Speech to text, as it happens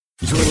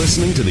You're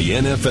listening to the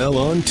NFL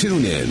on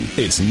TuneIn.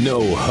 It's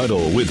No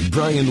Huddle with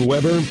Brian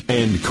Weber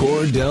and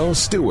Cordell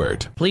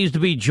Stewart. Pleased to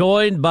be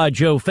joined by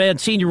Joe Fant,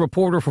 senior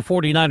reporter for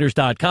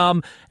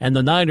 49ers.com and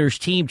the Niners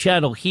team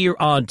channel here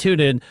on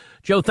TuneIn.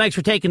 Joe, thanks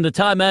for taking the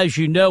time. As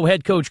you know,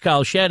 head coach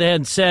Kyle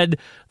Shanahan said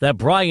that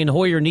Brian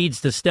Hoyer needs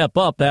to step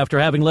up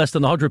after having less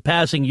than 100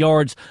 passing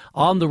yards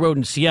on the road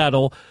in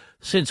Seattle.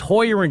 Since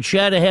Hoyer and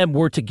Shanahan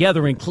were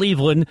together in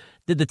Cleveland,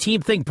 did the team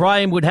think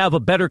Brian would have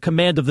a better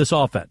command of this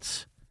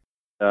offense?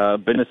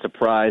 Been a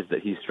surprise that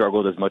he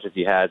struggled as much as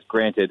he has,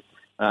 granted.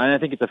 And I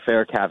think it's a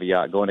fair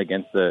caveat going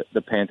against the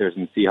Panthers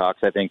and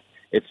Seahawks. I think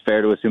it's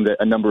fair to assume that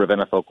a number of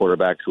NFL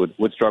quarterbacks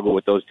would struggle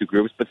with those two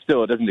groups, but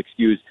still it doesn't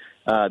excuse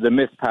the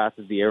missed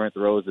passes, the errant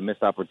throws, the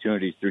missed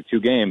opportunities through two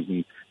games.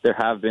 And there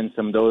have been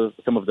some of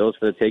those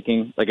for the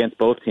taking against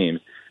both teams.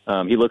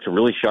 He looked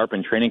really sharp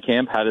in training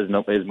camp, had his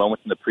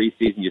moments in the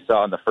preseason. You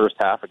saw in the first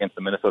half against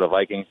the Minnesota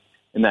Vikings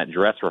in that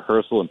dress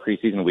rehearsal in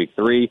preseason week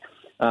 3.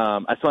 So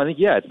I think,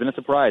 it's been a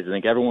surprise. I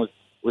think everyone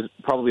was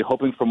probably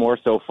hoping for more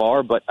so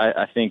far, but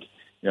I think,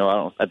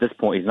 at this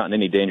point, he's not in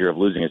any danger of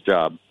losing his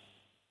job.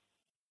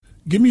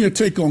 Give me your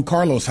take on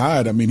Carlos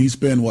Hyde. I mean, he's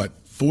been,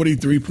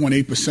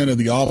 43.8% of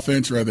the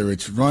offense, whether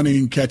it's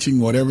running, catching,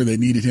 whatever they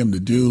needed him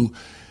to do.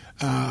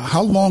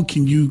 How long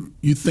can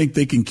you think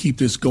they can keep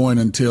this going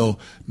until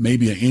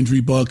maybe an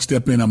injury bug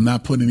step in? I'm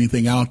not putting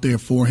anything out there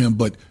for him,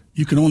 but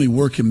you can only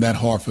work him that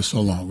hard for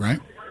so long, right?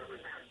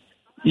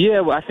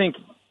 Yeah, well, I think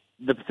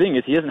the thing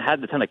is he hasn't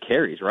had a ton of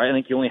carries, right? I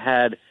think he only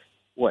had,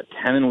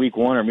 10 in week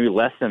 1 or maybe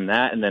less than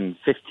that, and then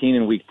 15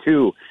 in week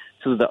 2.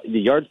 So the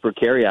yards per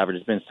carry average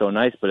has been so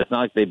nice, but it's not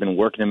like they've been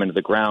working him into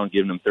the ground,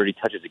 giving him 30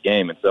 touches a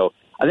game. And so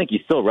I think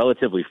he's still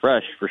relatively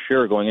fresh for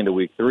sure going into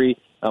week 3.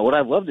 What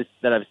I've loved is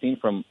that I've seen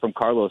from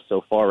Carlos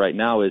so far right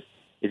now is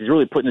he's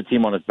really putting the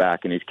team on his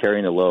back and he's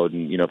carrying the load.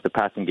 And, if the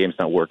passing game's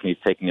not working,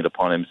 he's taking it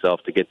upon himself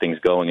to get things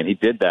going. And he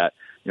did that,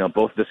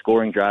 both the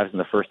scoring drives in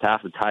the first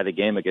half to tie the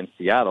game against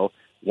Seattle.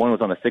 One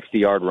was on a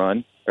 61-yard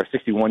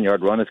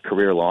run, his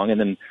career long. And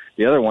then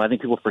the other one, I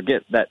think people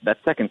forget that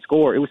second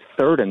score, it was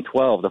 3rd and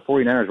 12. The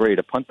 49ers ready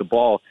to punt the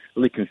ball,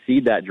 really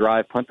concede that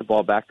drive, punt the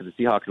ball back to the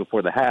Seahawks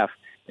before the half.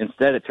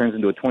 Instead, it turns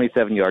into a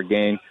 27-yard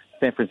gain.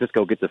 San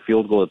Francisco gets a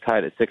field goal to tie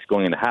it at 6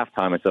 going into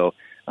halftime. And so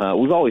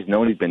we've always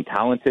known he's been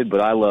talented, but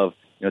I love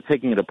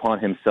taking it upon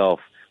himself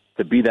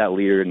to be that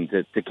leader and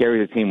to carry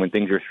the team when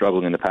things are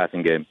struggling in the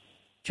passing game.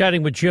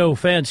 Chatting with Joe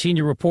Fant,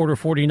 senior reporter,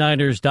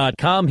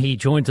 49ers.com. He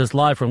joins us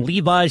live from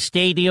Levi's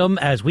Stadium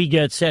as we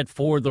get set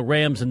for the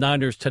Rams and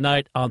Niners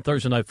tonight on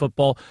Thursday Night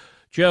Football.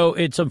 Joe,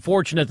 it's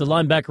unfortunate the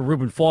linebacker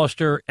Reuben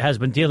Foster has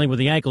been dealing with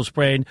the ankle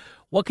sprain.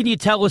 What can you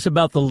tell us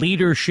about the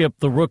leadership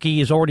the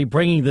rookie is already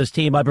bringing this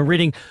team? I've been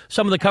reading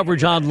some of the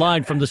coverage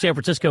online from the San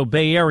Francisco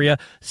Bay Area.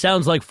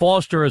 Sounds like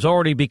Foster has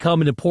already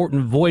become an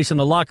important voice in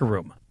the locker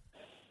room.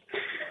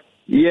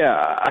 Yeah,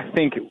 I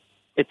think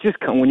it's just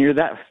when you're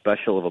that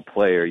special of a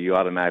player, you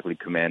automatically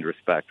command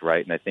respect,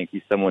 right? And I think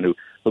he's someone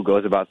who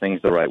goes about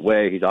things the right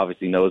way. He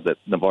obviously knows that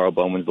Navarro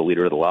Bowman's the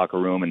leader of the locker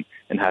room and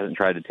hasn't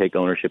tried to take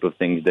ownership of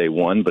things day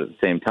one, but at the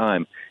same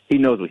time, he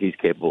knows what he's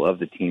capable of.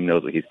 The team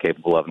knows what he's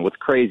capable of. And what's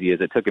crazy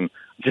is it took him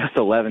just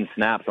 11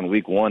 snaps on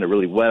week 1 to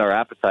really whet our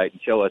appetite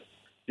and show us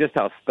just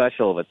how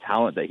special of a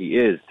talent that he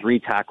is. 3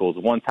 tackles,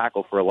 1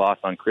 tackle for a loss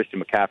on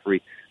Christian McCaffrey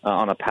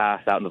on a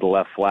pass out into the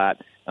left flat.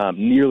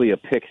 Nearly a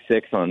pick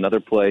 6 on another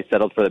play,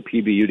 settled for the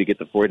PBU to get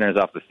the 49ers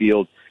off the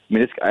field. I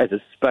mean, this guy's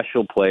a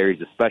special player.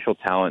 He's a special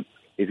talent.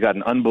 He's got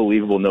an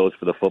unbelievable nose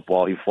for the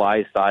football. He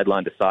flies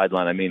sideline to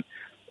sideline. I mean,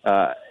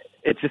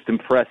 it's just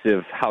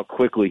impressive how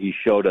quickly he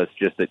showed us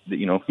just that,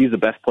 he's the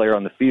best player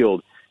on the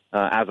field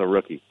as a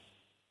rookie.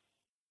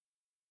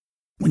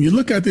 When you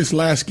look at this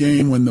last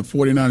game when the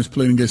 49ers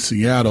played against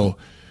Seattle,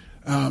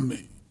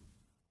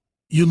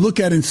 you look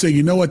at it and say,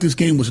 you know what, this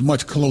game was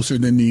much closer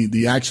than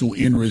the actual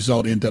end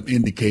result ended up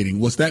indicating.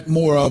 Was that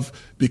more of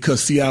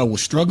because Seattle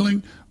was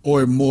struggling,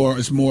 or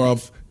it's more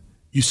of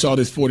you saw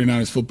this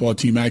 49ers football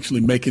team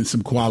actually making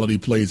some quality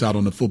plays out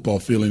on the football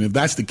field? And if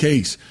that's the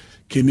case,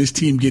 can this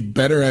team get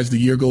better as the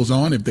year goes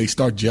on if they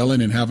start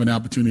gelling and have an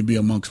opportunity to be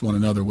amongst one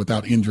another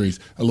without injuries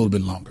a little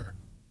bit longer?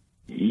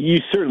 You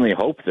certainly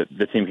hope that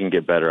the team can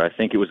get better. I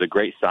think it was a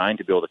great sign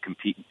to be able to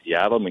compete in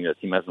Seattle. I mean, the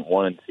team hasn't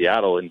won in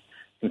Seattle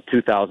since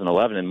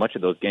 2011, and much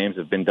of those games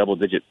have been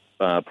double-digit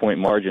point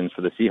margins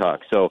for the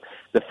Seahawks. So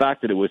the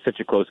fact that it was such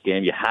a close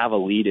game, you have a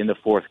lead in the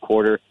fourth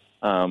quarter,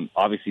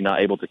 obviously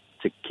not able to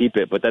keep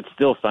it, but that's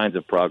still signs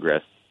of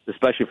progress,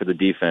 especially for the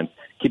defense,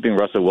 keeping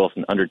Russell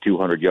Wilson under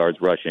 200 yards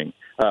rushing,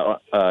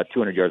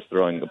 200 yards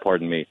throwing,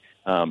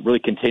 really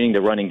containing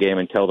the running game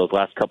until those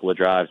last couple of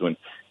drives when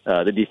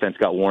the defense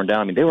got worn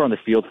down. I mean, they were on the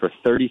field for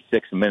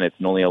 36 minutes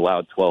and only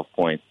allowed 12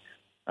 points.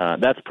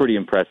 That's pretty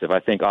impressive.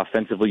 I think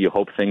offensively you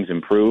hope things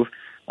improve.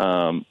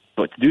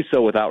 But to do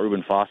so without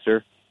Reuben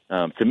Foster,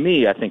 to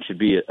me, I think should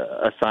be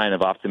a sign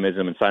of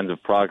optimism and signs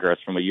of progress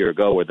from a year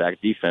ago where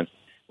that defense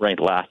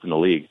ranked last in the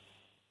league.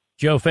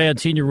 Joe Fant,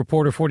 senior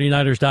reporter,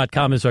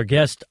 49ers.com, is our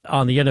guest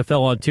on the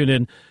NFL on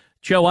TuneIn.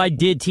 Joe, I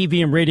did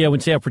TV and radio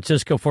in San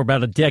Francisco for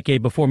about a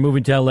decade before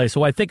moving to LA,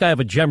 so I think I have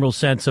a general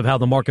sense of how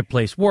the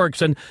marketplace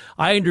works. And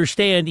I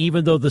understand,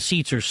 even though the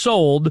seats are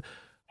sold,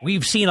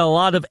 we've seen a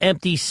lot of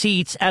empty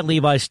seats at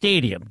Levi's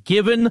Stadium.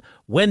 Given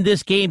when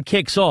this game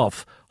kicks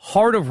off,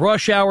 heart of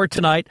rush hour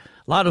tonight,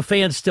 a lot of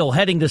fans still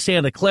heading to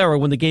Santa Clara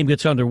when the game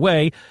gets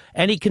underway.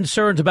 Any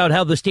concerns about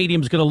how the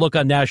stadium is going to look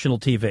on national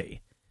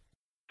TV?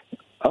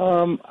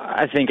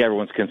 I think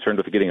everyone's concerned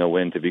with getting a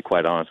win, to be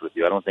quite honest with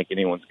you. I don't think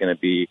anyone's going to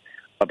be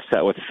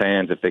upset with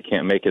fans if they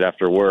can't make it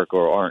after work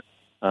or aren't,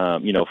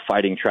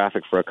 fighting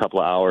traffic for a couple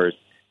of hours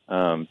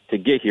to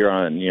get here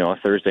on, a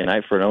Thursday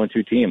night for an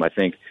 0-2 team. I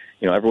think,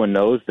 everyone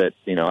knows that,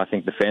 I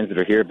think the fans that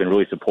are here have been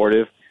really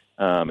supportive.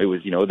 It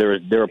was,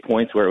 there were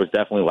points where it was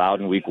definitely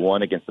loud in week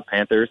 1 against the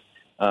Panthers.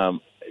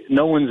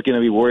 No one's going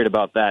to be worried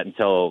about that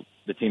until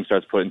the team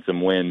starts putting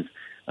some wins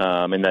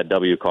in that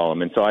W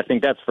column. And so I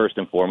think that's first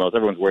and foremost.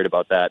 Everyone's worried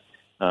about that.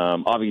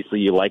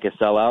 Obviously, you like a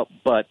sellout,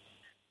 but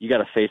you got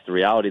to face the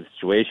reality of the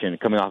situation.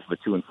 Coming off of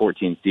a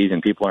 2-14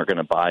 season, people aren't going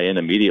to buy in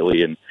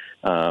immediately and,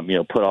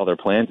 put all their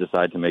plans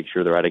aside to make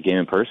sure they're at a game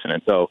in person.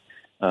 And so,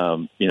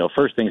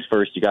 first things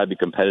first, you got to be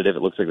competitive.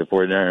 It looks like the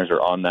 49ers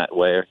are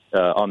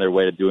on their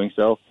way to doing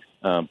so.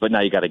 But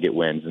now you got to get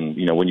wins. And,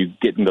 when you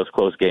get in those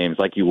close games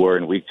like you were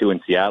in week 2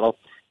 in Seattle,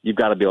 you've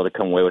got to be able to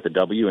come away with a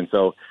W. And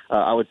so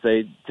I would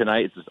say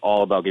tonight it's just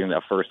all about getting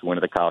that first win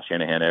of the Kyle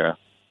Shanahan era.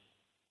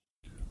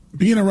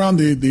 Being around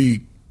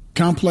the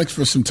complex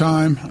for some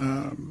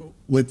time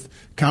with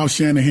Kyle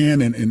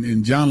Shanahan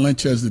and John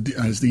Lynch as the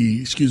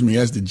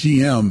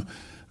GM,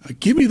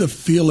 give me the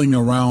feeling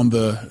around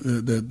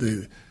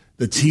the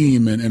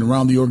team and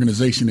around the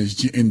organization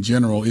in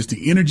general. Is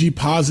the energy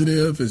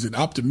positive? Is it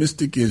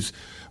optimistic?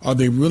 Are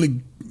they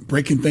really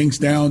breaking things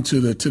down to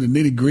the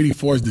nitty gritty as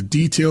far as the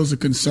details are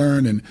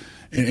concerned? And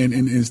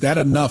is that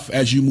enough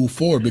as you move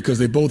forward? Because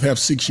they both have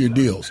 6-year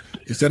deals.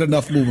 Is that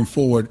enough moving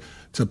forward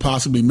to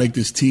possibly make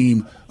this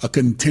team a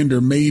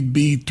contender,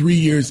 maybe 3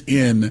 years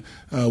in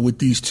with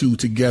these two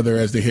together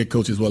as the head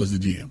coach as well as the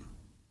GM?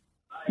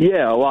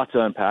 Yeah, a lot to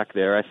unpack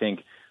there. I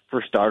think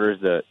for starters,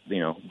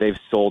 they've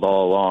sold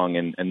all along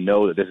and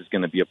know that this is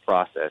going to be a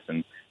process,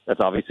 and that's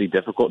obviously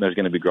difficult. And there's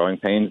going to be growing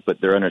pains, but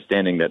they're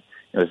understanding that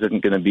this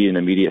isn't going to be an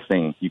immediate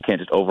thing. You can't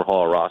just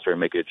overhaul a roster and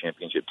make it a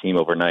championship team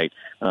overnight.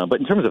 But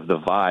in terms of the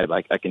vibe,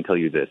 I can tell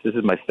you this: this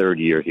is my 3rd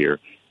year here.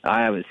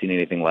 I haven't seen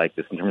anything like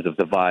this in terms of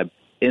the vibe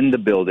in the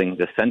building,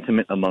 the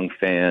sentiment among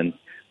fans,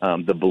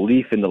 the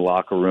belief in the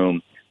locker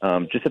room.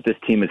 Just that this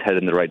team is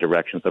headed in the right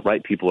direction. The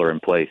right people are in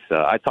place.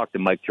 I talked to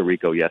Mike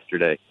Tirico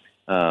yesterday.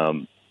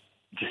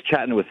 Just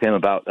chatting with him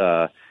about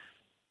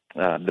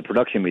the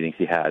production meetings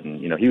he had.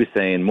 And, he was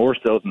saying more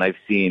so than I've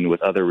seen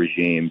with other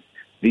regimes,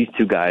 these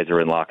two guys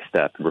are in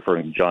lockstep,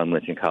 referring to John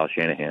Lynch and Kyle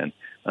Shanahan.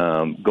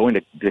 Going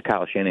to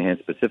Kyle Shanahan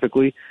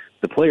specifically,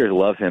 the players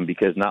love him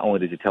because not only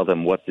does he tell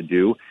them what to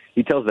do,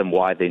 he tells them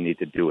why they need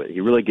to do it. He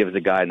really gives a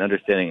guy an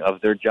understanding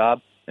of their job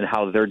and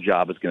how their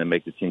job is going to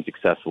make the team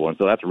successful. And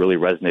so that's really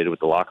resonated with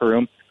the locker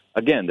room.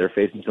 Again, they're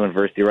facing some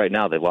adversity right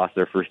now. They've lost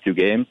their first 2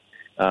 games.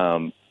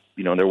 And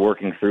they're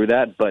working through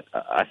that, but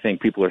I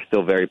think people are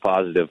still very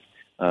positive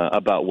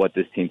about what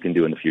this team can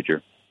do in the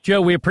future.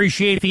 Joe, we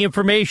appreciate the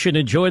information.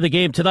 Enjoy the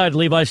game tonight at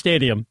Levi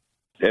Stadium.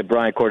 Hey,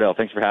 Brian Cordell,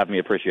 thanks for having me.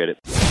 Appreciate it.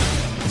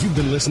 You've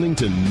been listening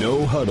to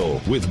No Huddle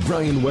with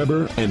Brian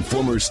Weber and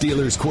former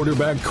Steelers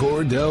quarterback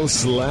Cordell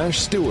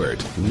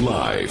 /Stewart,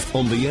 live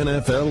on the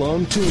NFL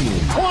on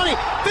TuneIn. 20,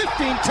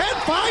 15, 10,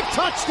 5,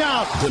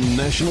 touchdown. The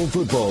National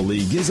Football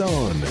League is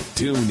on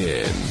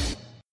TuneIn.